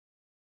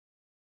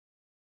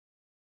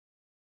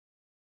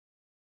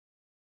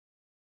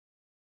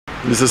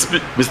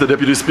Mr.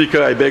 Deputy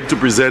Speaker, I beg to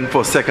present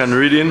for second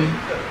reading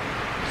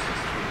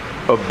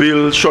a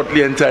bill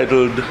shortly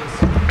entitled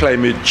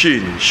Climate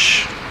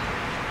Change.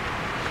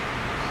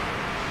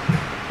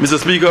 Mr.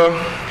 Speaker,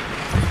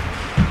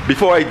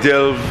 before I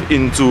delve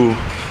into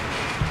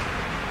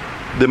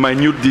the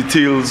minute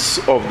details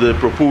of the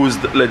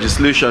proposed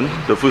legislation,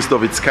 the first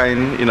of its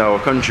kind in our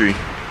country,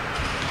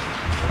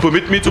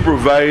 permit me to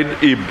provide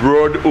a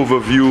broad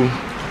overview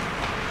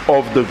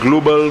of the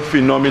global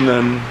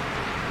phenomenon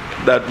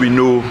that we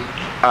know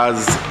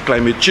as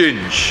climate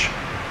change.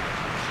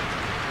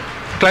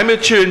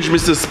 Climate change,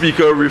 Mr.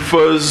 Speaker,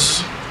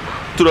 refers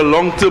to the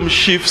long-term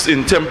shifts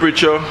in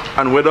temperature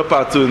and weather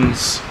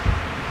patterns,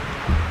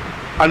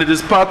 and it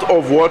is part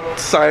of what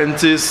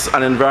scientists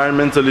and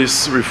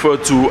environmentalists refer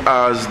to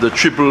as the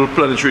triple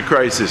planetary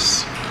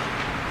crisis,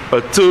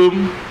 a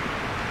term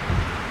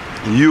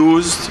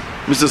used,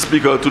 Mr.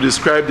 Speaker, to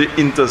describe the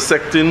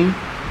intersecting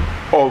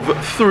of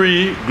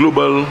three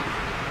global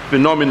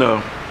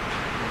phenomena: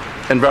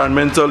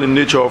 environmental in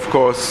nature, of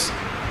course,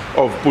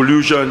 of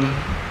pollution,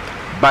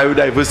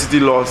 biodiversity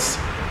loss,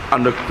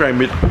 and the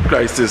climate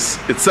crisis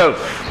itself.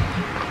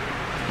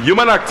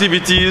 Human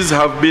activities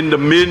have been the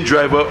main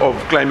driver of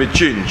climate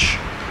change,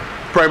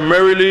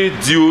 primarily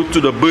due to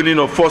the burning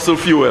of fossil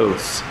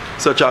fuels,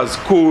 such as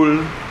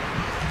coal,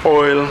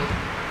 oil,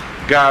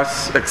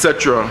 gas,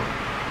 etc.,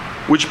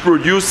 which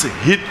produce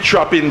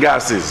heat-trapping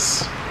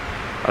gases.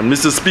 And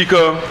Mr.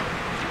 Speaker,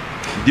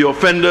 the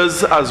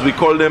offenders, as we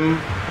call them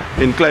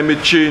in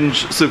climate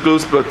change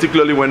circles,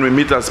 particularly when we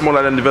meet as small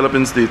island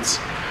developing states,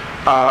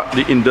 are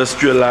the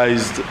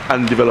industrialized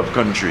and developed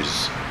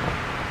countries.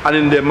 And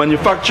in their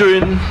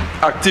manufacturing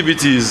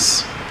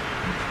activities,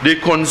 they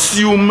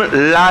consume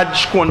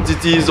large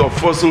quantities of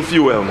fossil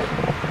fuel,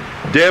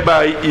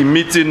 thereby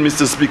emitting,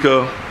 Mr.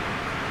 Speaker,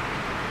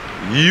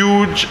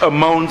 huge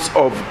amounts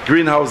of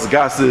greenhouse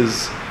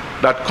gases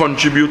that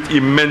contribute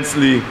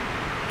immensely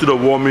to the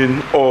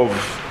warming of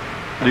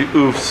the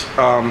Earth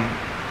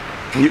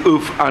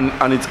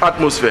and its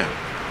atmosphere.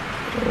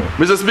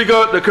 Mr.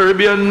 Speaker, the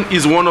Caribbean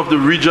is one of the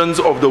regions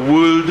of the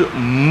world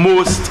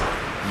most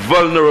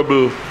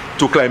vulnerable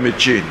to climate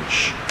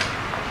change.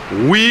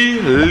 We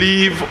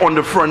live on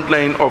the front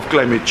line of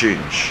climate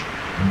change.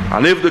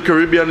 And if the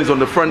Caribbean is on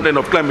the front line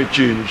of climate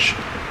change,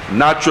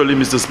 naturally,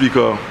 Mr.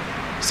 Speaker,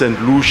 St.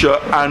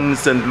 Lucia and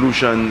St.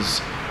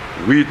 Lucians,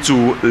 we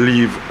too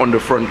live on the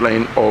front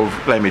line of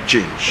climate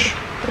change.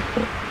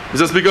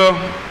 Mr. Speaker,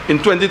 in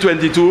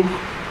 2022,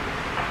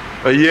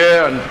 a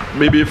year and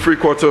maybe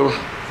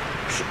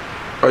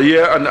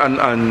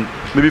and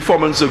maybe 4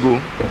 months ago,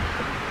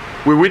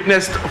 we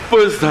witnessed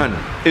firsthand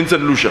in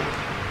St. Lucia,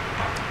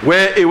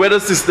 where a weather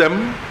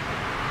system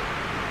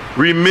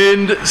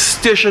remained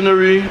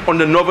stationary on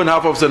the northern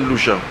half of St.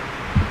 Lucia,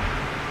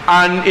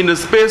 and in the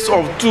space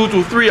of 2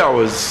 to 3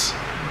 hours,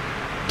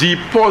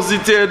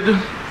 deposited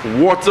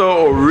water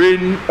or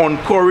rain on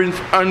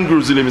Corinth and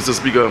Gruzile, Mr.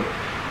 Speaker,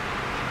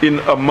 in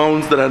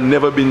amounts that had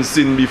never been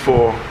seen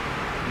before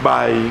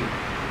by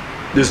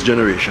this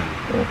generation.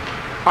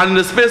 And in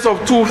the space of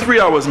 2-3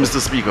 hours, Mr.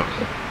 Speaker,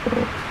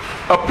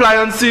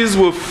 appliances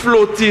were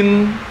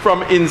floating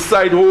from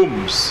inside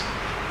homes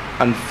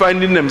and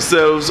finding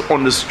themselves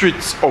on the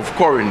streets of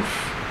Corinth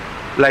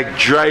like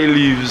dry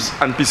leaves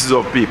and pieces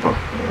of paper.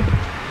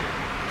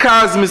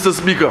 Cars, Mr.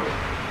 Speaker,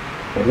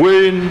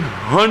 weighing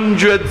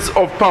hundreds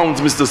of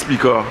pounds, Mr.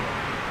 Speaker,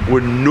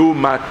 were no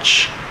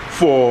match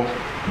for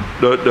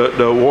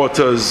the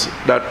waters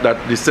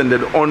that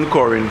descended on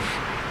Corinth,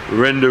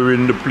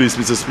 rendering the place,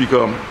 Mr.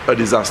 Speaker, a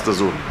disaster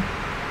zone.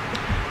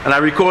 And I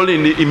recall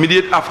in the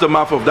immediate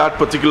aftermath of that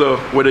particular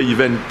weather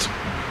event,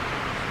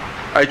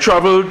 I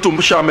traveled to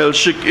Sharm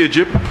el-Sheikh,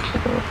 Egypt,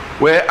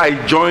 where I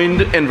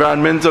joined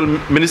environmental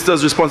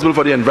ministers responsible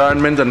for the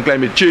environment and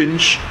climate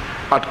change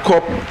at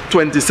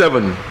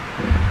COP27.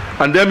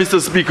 And there, Mr.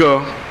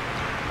 Speaker,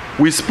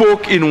 we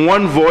spoke in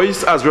one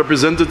voice as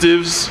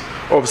representatives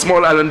of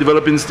small island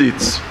developing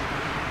states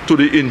to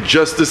the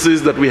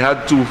injustices that we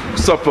had to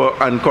suffer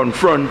and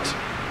confront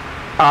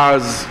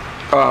as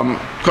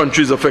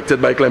countries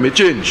affected by climate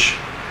change.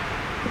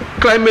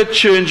 Climate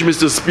change,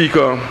 Mr.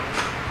 Speaker,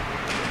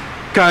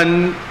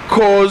 can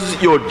cause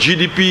your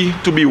GDP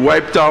to be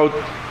wiped out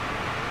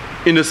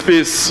in the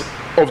space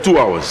of 2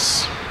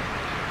 hours.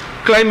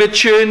 Climate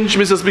change,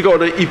 Mr. Speaker, or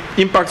the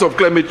impacts of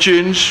climate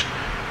change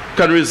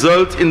can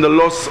result in the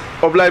loss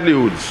of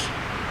livelihoods.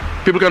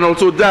 People can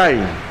also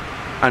die.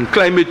 And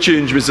climate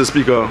change, Mr.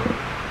 Speaker,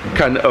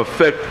 can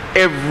affect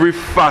every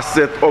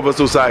facet of a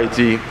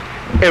society,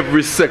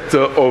 every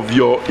sector of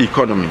your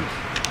economy.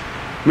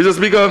 Mr.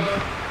 Speaker,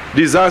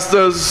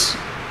 disasters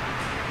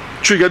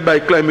triggered by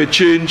climate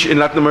change in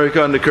Latin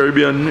America and the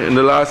Caribbean in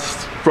the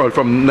last,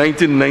 from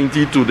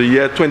 1990 to the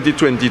year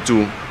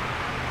 2022,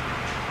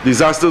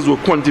 disasters were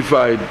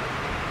quantified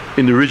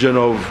in the region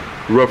of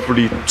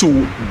roughly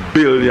 $2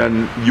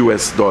 billion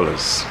US.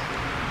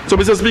 So,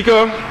 Mr.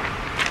 Speaker,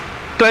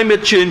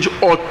 climate change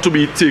ought to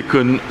be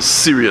taken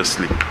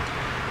seriously.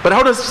 But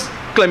how does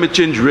climate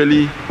change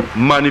really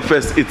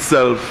manifest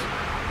itself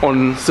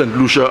on St.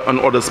 Lucia and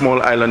other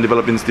small island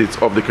developing states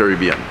of the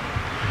Caribbean.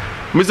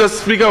 Mr.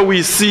 Speaker,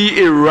 we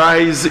see a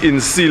rise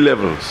in sea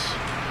levels.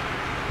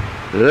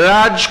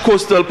 Large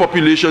coastal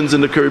populations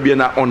in the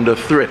Caribbean are under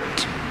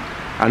threat.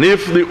 And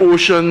if the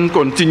ocean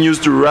continues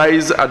to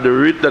rise at the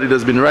rate that it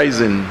has been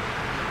rising,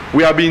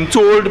 we are being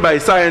told by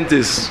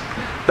scientists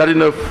that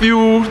in a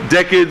few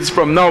decades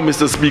from now,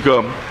 Mr.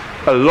 Speaker,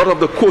 a lot of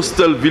the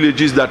coastal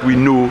villages that we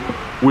know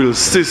will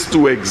cease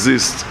to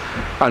exist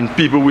and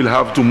people will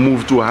have to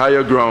move to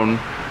higher ground,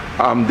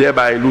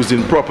 thereby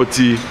losing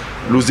property,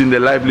 losing their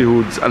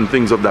livelihoods and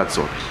things of that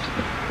sort.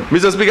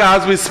 Mr. Speaker,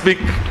 as we speak,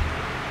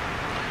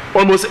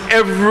 almost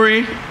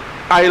every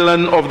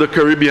island of the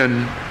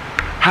Caribbean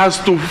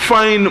has to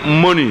find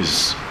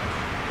monies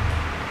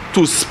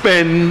to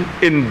spend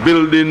in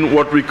building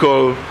what we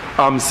call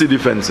sea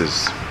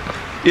defenses.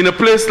 In a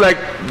place like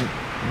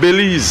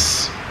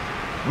Belize,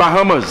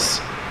 Bahamas,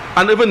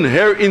 and even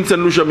here in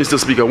St. Lucia, Mr.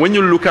 Speaker, when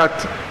you look at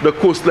the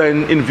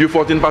coastline in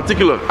Vieux-Fort in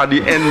particular, at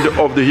the end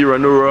of the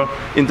Hiranura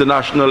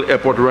International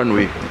Airport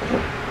runway,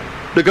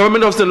 the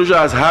government of St. Lucia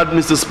has had,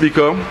 Mr.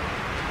 Speaker,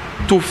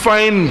 to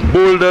find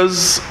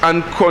boulders,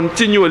 and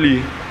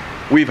continually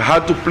we've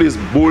had to place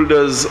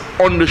boulders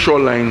on the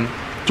shoreline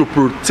to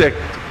protect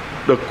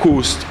the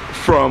coast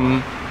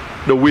from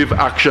the wave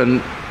action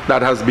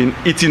that has been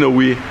eating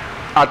away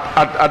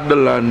at the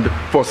land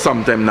for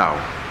some time now.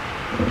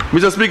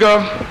 Mr.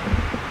 Speaker,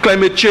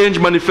 climate change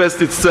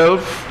manifests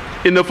itself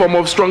in the form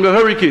of stronger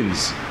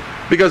hurricanes,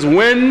 because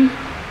when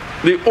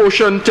the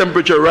ocean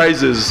temperature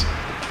rises,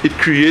 it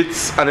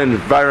creates an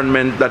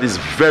environment that is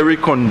very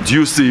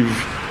conducive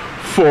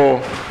for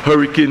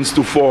hurricanes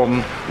to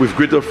form with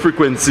greater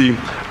frequency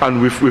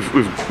and with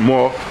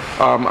more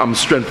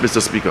strength,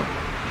 Mr. Speaker.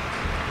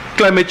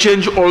 Climate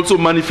change also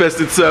manifests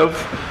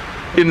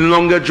itself in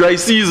longer dry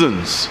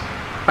seasons,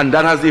 and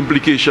that has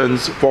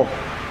implications for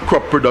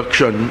crop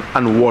production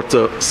and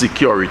water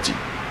security.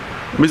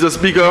 Mr.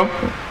 Speaker,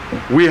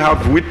 we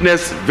have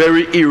witnessed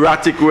very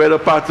erratic weather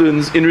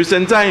patterns in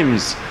recent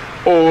times,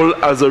 all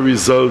as a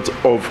result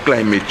of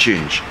climate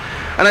change.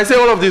 And I say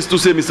all of this to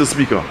say, Mr.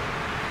 Speaker,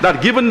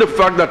 that given the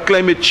fact that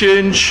climate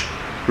change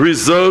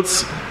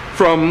results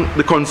from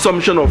the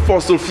consumption of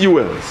fossil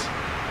fuels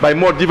by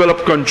more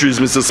developed countries,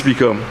 Mr.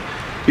 Speaker,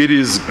 it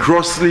is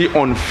grossly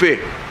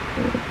unfair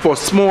for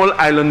small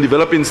island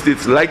developing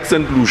states like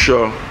St.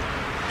 Lucia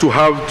to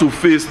have to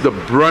face the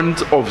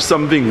brunt of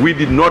something we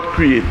did not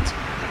create,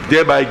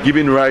 thereby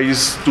giving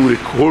rise to the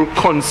whole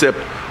concept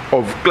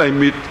of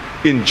climate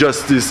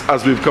injustice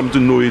as we've come to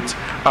know it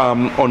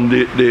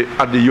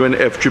at the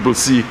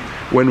UNFCCC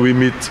when we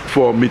meet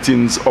for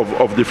meetings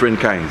of different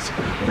kinds.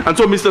 And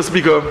so, Mr.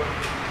 Speaker,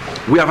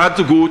 we have had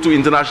to go to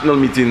international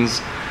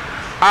meetings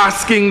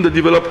asking the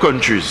developed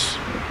countries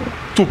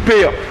to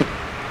pay up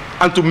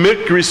and to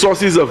make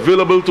resources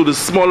available to the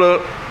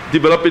smaller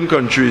developing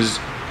countries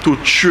to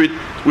treat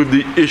with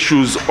the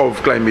issues of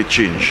climate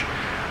change.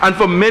 And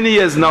for many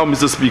years now,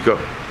 Mr. Speaker,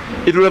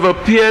 it will have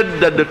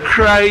appeared that the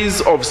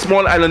cries of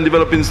small island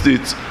developing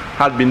states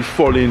had been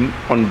falling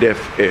on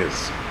deaf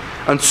ears.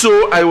 And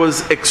so I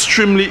was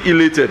extremely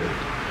elated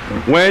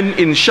when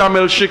in Sharm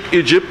el-Sheikh,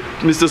 Egypt,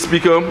 Mr.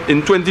 Speaker,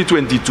 in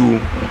 2022,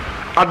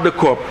 at the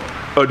COP,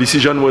 a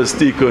decision was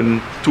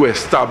taken to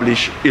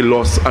establish a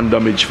loss and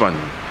damage fund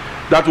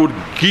that would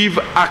give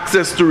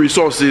access to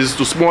resources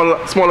to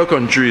smaller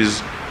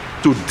countries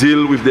to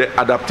deal with their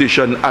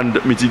adaptation and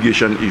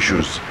mitigation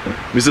issues.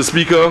 Mr.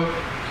 Speaker,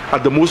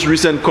 at the most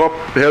recent COP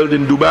held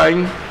in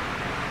Dubai,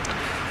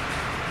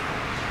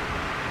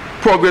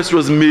 progress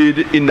was made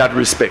in that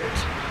respect.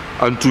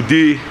 And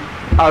today,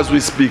 as we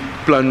speak,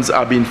 plans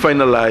are being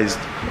finalized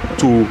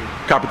to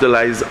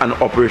capitalize and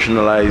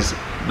operationalize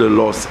the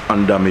loss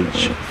and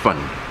damage fund.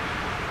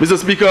 Mr.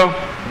 Speaker,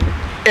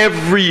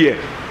 every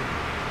year,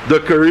 the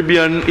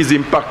Caribbean is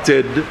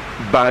impacted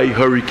by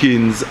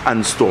hurricanes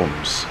and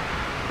storms.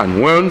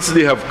 And once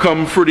they have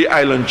come through the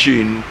island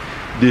chain,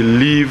 they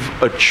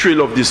leave a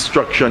trail of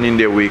destruction in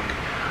their wake.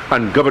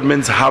 And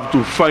governments have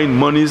to find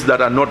monies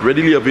that are not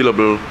readily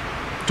available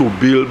to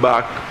build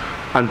back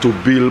and to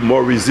build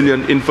more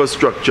resilient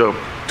infrastructure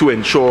to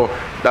ensure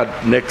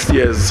that next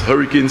year's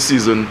hurricane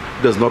season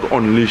does not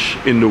unleash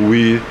in the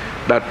way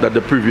that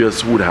the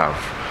previous would have.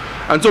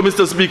 And so,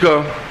 Mr. Speaker,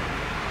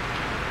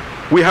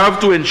 we have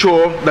to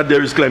ensure that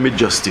there is climate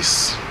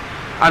justice.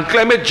 And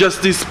climate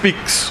justice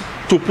speaks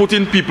to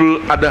putting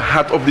people at the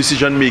heart of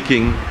decision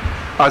making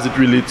as it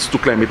relates to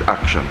climate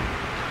action.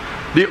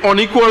 The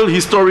unequal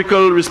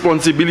historical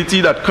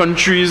responsibility that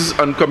countries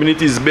and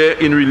communities bear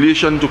in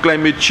relation to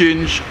climate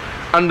change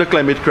and the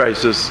climate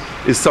crisis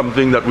is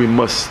something that we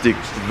must take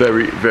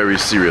very, very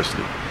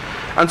seriously.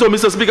 And so,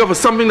 Mr. Speaker, for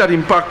something that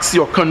impacts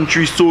your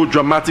country so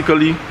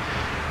dramatically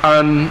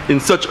and in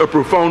such a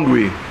profound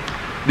way,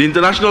 the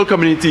international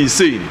community is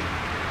saying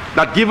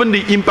that given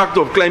the impact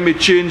of climate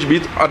change, be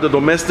it at the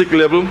domestic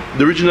level,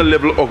 the regional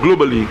level, or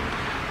globally,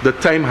 the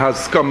time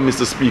has come,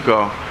 Mr.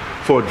 Speaker,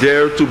 for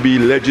there to be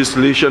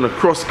legislation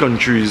across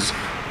countries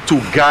to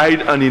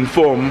guide and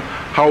inform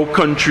how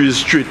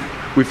countries treat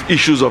with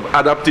issues of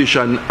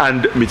adaptation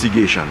and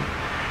mitigation.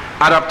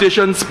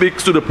 Adaptation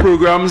speaks to the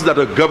programs that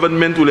a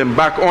government will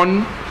embark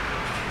on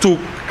to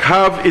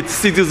have its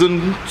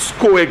citizens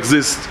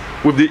coexist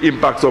with the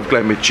impacts of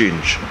climate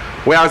change.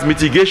 Whereas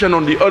mitigation,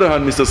 on the other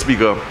hand, Mr.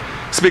 Speaker,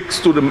 speaks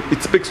to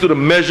the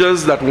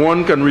measures that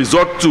one can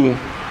resort to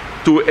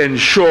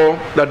ensure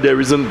that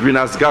there isn't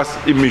greenhouse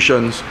gas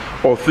emissions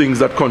or things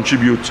that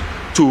contribute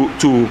to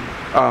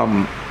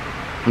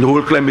the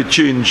whole climate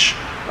change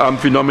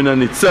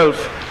phenomenon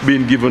itself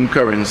being given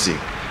currency.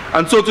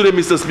 And so today,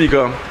 Mr.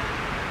 Speaker,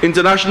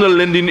 international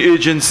lending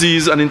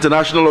agencies and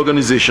international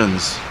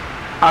organizations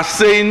are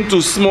saying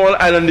to small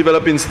island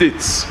developing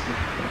states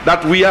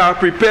that we are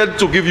prepared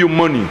to give you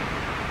money,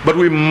 but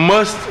we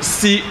must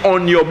see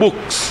on your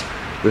books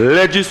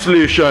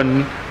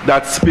legislation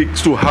that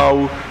speaks to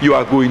how you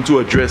are going to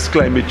address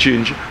climate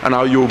change and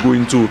how you're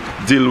going to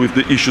deal with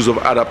the issues of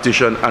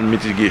adaptation and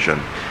mitigation.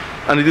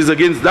 And it is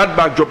against that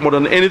backdrop, more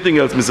than anything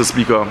else, Mr.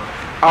 Speaker,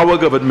 our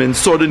government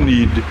saw the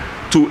need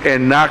to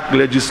enact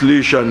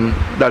legislation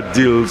that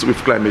deals with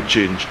climate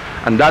change.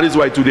 And that is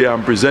why today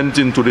I'm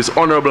presenting to this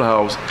Honorable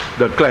House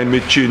the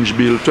Climate Change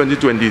Bill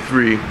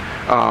 2023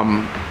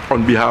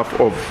 on behalf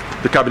of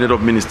the Cabinet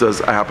of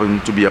Ministers I happen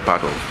to be a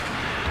part of.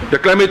 The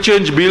Climate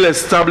Change Bill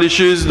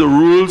establishes the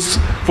rules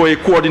for a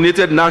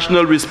coordinated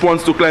national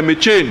response to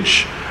climate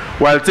change,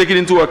 while taking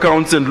into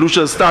account St.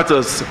 Lucia's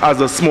status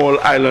as a small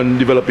island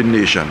developing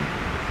nation.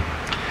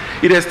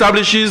 It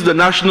establishes the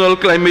National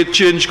Climate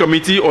Change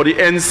Committee, or the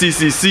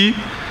NCCC,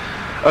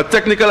 a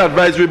technical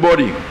advisory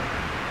body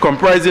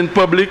comprising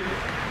public,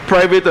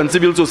 private, and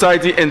civil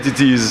society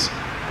entities,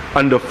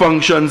 and the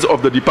functions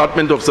of the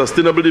Department of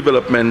Sustainable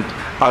Development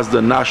as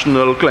the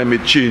National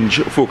Climate Change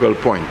Focal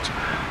Point.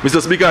 Mr.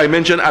 Speaker, I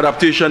mentioned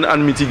adaptation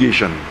and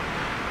mitigation.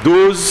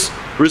 Those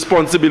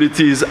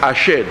responsibilities are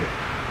shared.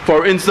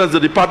 For instance,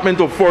 the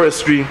Department of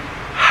Forestry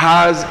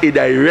has a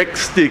direct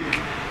stake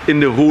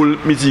in the whole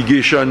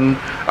mitigation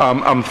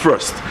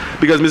thrust.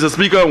 Because, Mr.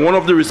 Speaker, one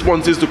of the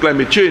responses to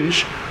climate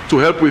change to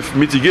help with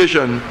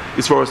mitigation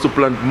is for us to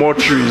plant more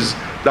trees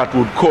that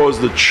would cause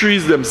the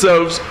trees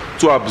themselves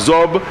to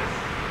absorb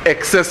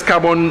excess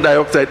carbon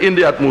dioxide in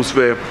the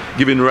atmosphere,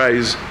 giving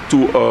rise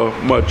to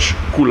a much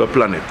cooler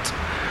planet.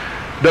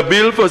 The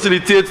bill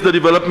facilitates the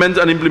development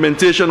and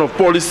implementation of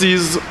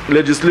policies,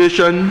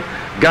 legislation,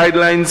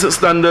 guidelines,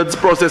 standards,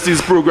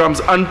 processes, programs,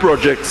 and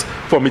projects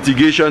for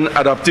mitigation,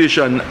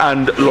 adaptation,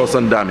 and loss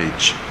and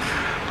damage.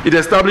 It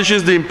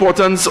establishes the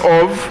importance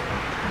of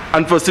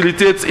and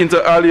facilitates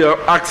inter alia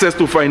access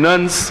to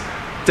finance,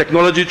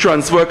 technology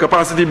transfer,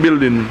 capacity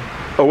building,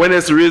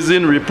 awareness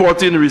raising,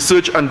 reporting,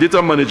 research, and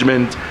data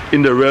management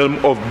in the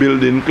realm of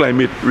building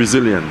climate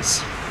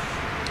resilience.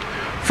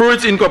 Through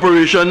its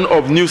incorporation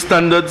of new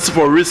standards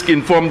for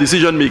risk-informed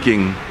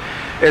decision-making,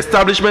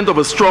 establishment of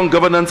a strong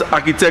governance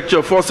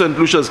architecture for St.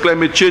 Lucia's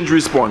climate change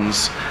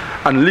response,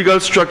 and legal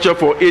structure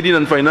for aiding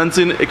and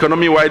financing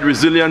economy-wide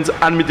resilience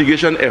and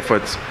mitigation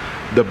efforts,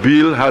 the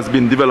bill has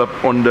been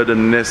developed under the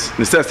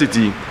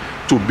necessity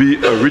to be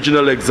a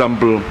regional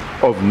example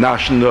of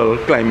national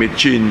climate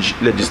change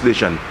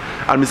legislation.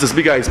 And Mr.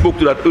 Speaker, I spoke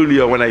to that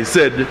earlier when I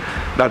said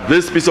that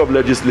this piece of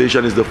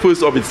legislation is the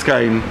first of its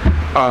kind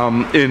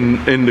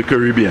in the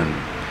Caribbean.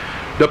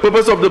 The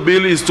purpose of the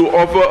bill is to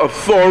offer a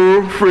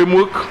thorough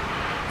framework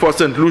for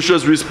St.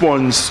 Lucia's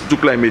response to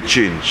climate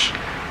change.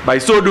 By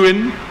so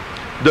doing,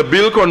 the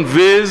bill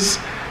conveys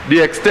the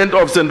extent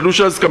of St.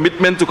 Lucia's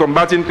commitment to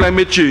combating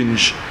climate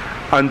change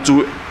and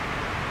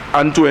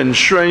to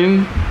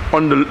enshrine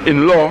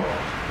in law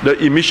the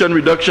emission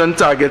reduction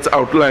targets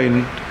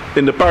outlined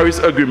in the Paris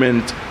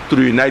Agreement to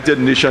the United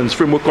Nations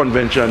Framework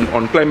Convention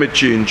on Climate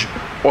Change,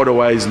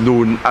 otherwise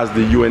known as the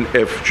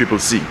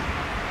UNFCCC.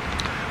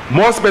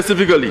 More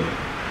specifically,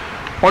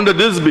 under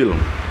this bill,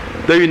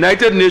 the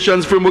United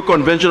Nations Framework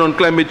Convention on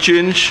Climate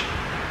Change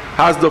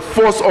has the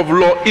force of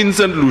law in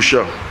St.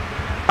 Lucia,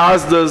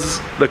 as does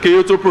the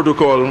Kyoto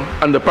Protocol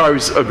and the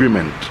Paris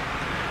Agreement.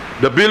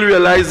 The bill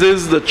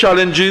realizes the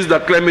challenges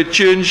that climate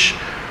change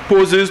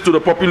poses to the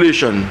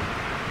population,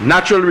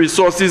 natural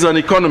resources and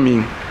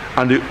economy,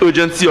 and the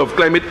urgency of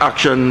climate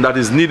action that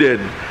is needed,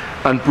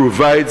 and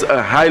provides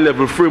a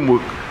high-level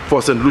framework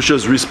for St.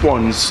 Lucia's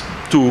response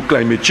to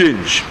climate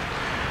change.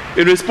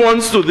 In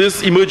response to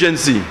this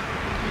emergency,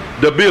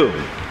 the bill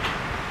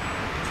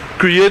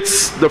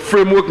creates the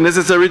framework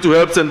necessary to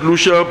help St.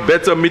 Lucia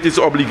better meet its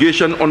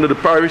obligation under the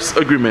Paris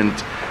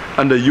Agreement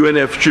and the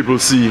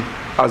UNFCCC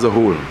as a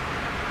whole.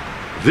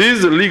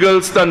 These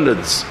legal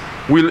standards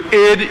will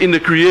aid in the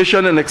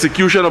creation and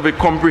execution of a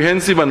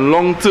comprehensive and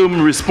long-term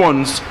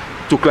response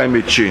to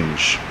climate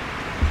change.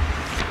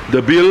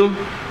 The bill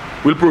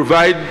will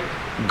provide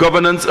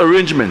governance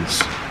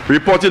arrangements,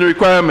 reporting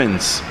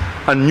requirements,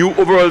 and new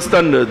overall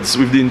standards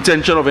with the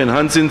intention of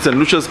enhancing St.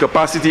 Lucia's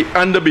capacity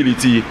and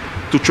ability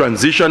to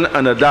transition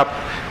and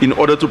adapt in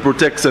order to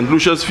protect St.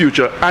 Lucia's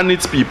future and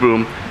its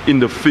people in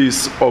the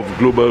face of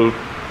global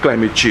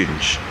climate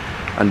change.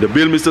 And the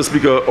bill, Mr.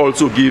 Speaker,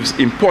 also gives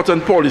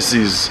important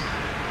policies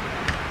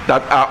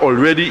that are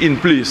already in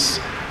place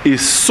a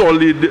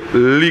solid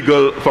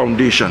legal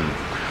foundation.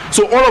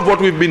 So all of what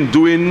we've been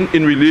doing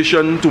in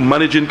relation to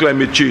managing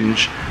climate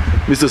change,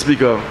 Mr.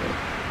 Speaker,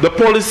 the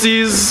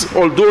policies,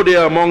 although they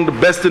are among the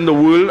best in the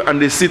world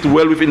and they sit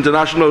well with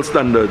international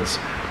standards,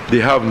 they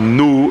have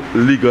no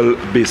legal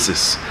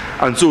basis.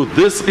 And so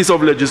this piece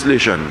of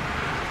legislation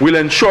will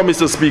ensure,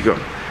 Mr. Speaker,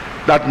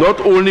 that not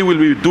only will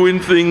we be doing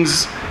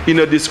things in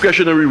a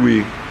discretionary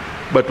way,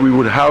 but we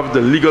would have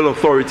the legal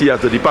authority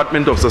as the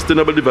Department of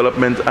Sustainable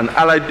Development and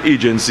allied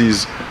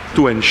agencies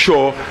to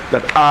ensure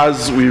that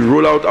as we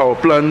roll out our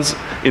plans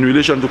in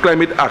relation to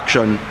climate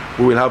action,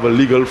 we will have a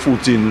legal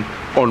footing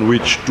on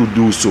which to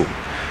do so.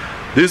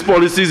 These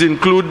policies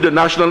include the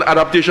National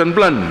Adaptation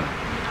Plan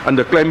and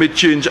the Climate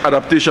Change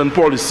Adaptation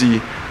Policy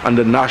and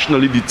the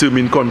Nationally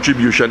Determined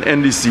Contribution,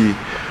 NDC,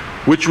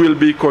 which will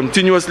be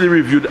continuously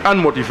reviewed and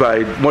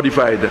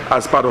modified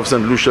as part of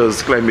St.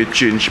 Lucia's climate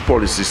change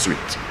policy suite.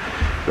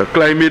 The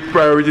climate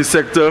priority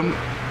sector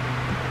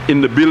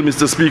in the bill,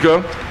 Mr.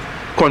 Speaker,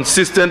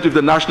 consistent with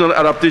the National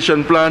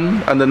Adaptation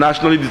Plan and the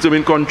Nationally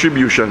Determined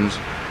Contributions,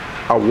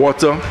 are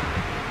water,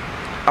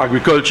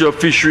 agriculture,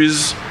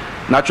 fisheries,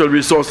 natural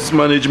resources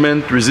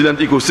management, resilient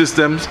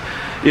ecosystems,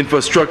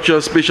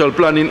 infrastructure, spatial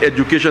planning,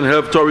 education,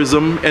 health,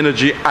 tourism,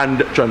 energy, and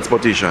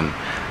transportation.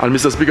 And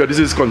Mr. Speaker, this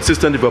is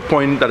consistent with a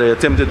point that I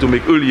attempted to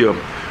make earlier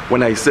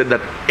when I said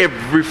that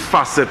every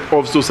facet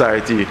of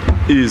society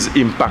is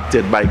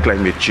impacted by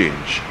climate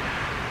change.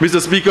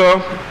 Mr.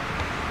 Speaker,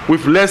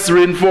 with less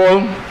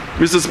rainfall,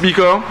 Mr.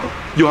 Speaker,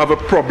 you have a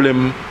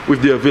problem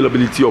with the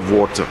availability of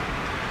water.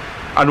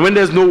 And when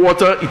there's no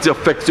water, it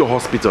affects your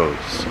hospitals.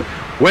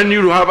 When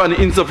you have an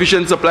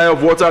insufficient supply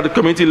of water at the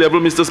community level,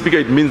 Mr. Speaker,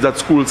 it means that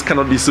schools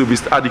cannot be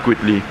serviced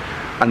adequately.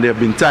 And there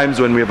have been times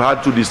when we have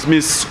had to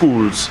dismiss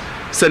schools,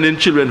 sending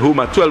children home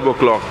at 12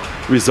 o'clock,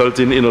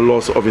 resulting in a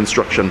loss of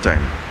instruction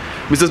time.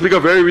 Mr. Speaker,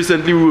 very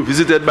recently we were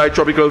visited by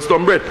Tropical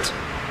Storm Brett,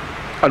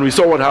 and we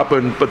saw what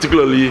happened,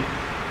 particularly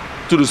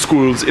to the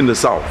schools in the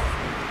south.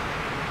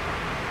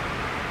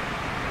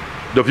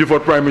 The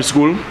Viewfort Primary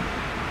School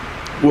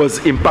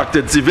was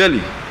impacted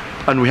severely,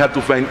 and we had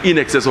to find in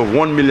excess of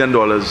 $1 million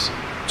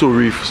to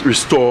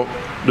restore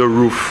the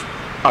roof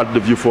at the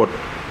Viewfort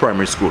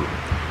Primary School.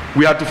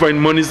 We had to find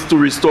monies to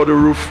restore the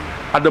roof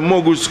at the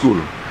Mogu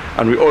School,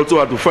 and we also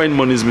had to find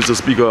monies, Mr.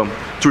 Speaker,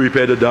 to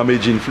repair the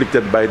damage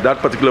inflicted by that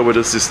particular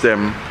weather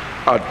system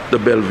at the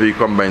Bellevue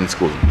Combined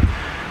School.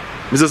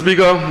 Mr.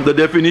 Speaker, the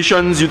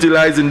definitions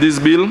utilized in this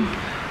bill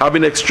have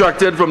been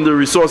extracted from the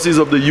resources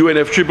of the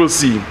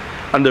UNFCCC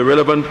and the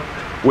relevant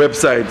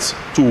websites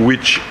to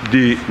which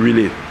they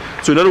relate.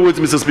 So in other words,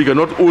 Mr. Speaker,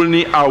 not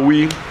only are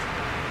we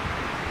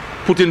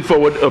putting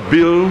forward a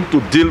bill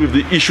to deal with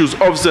the issues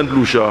of St.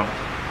 Lucia,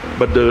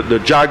 but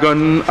the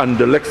jargon and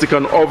the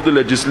lexicon of the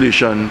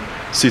legislation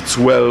sits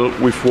well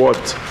with what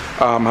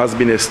has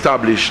been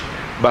established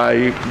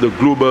by the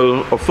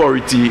global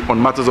authority on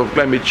matters of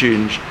climate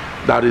change,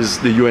 that is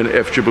the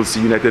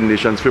UNFCCC, United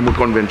Nations Framework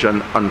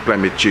Convention on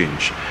Climate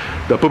Change.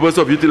 The purpose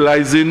of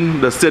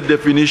utilizing the said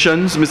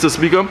definitions, Mr.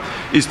 Speaker,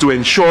 is to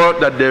ensure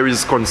that there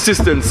is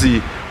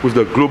consistency with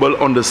the global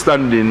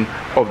understanding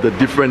of the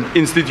different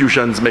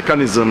institutions,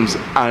 mechanisms,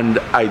 and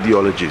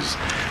ideologies.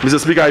 Mr.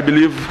 Speaker, I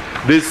believe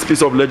this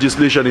piece of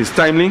legislation is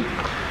timely.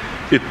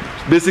 It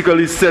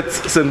basically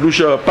sets St.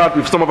 Lucia apart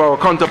with some of our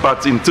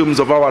counterparts in terms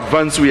of how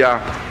advanced we are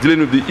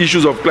dealing with the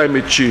issues of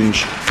climate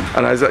change.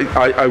 And as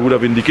I would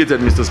have indicated,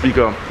 Mr.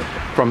 Speaker,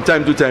 from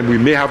time to time we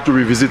may have to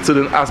revisit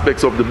certain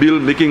aspects of the bill,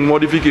 making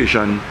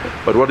modification.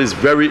 But what is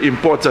very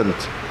important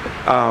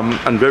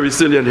and very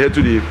salient here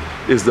today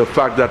is the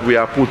fact that we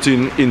are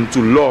putting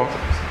into law,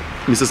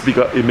 Mr.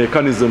 Speaker, a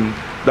mechanism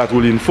that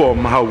will inform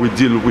how we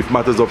deal with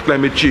matters of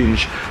climate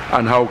change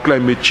and how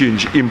climate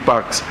change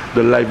impacts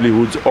the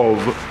livelihoods of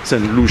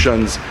St.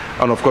 Lucians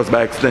and, of course,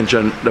 by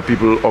extension, the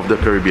people of the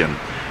Caribbean.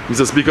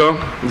 Mr. Speaker,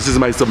 this is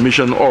my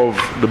submission of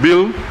the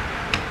bill.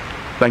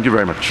 Thank you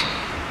very much.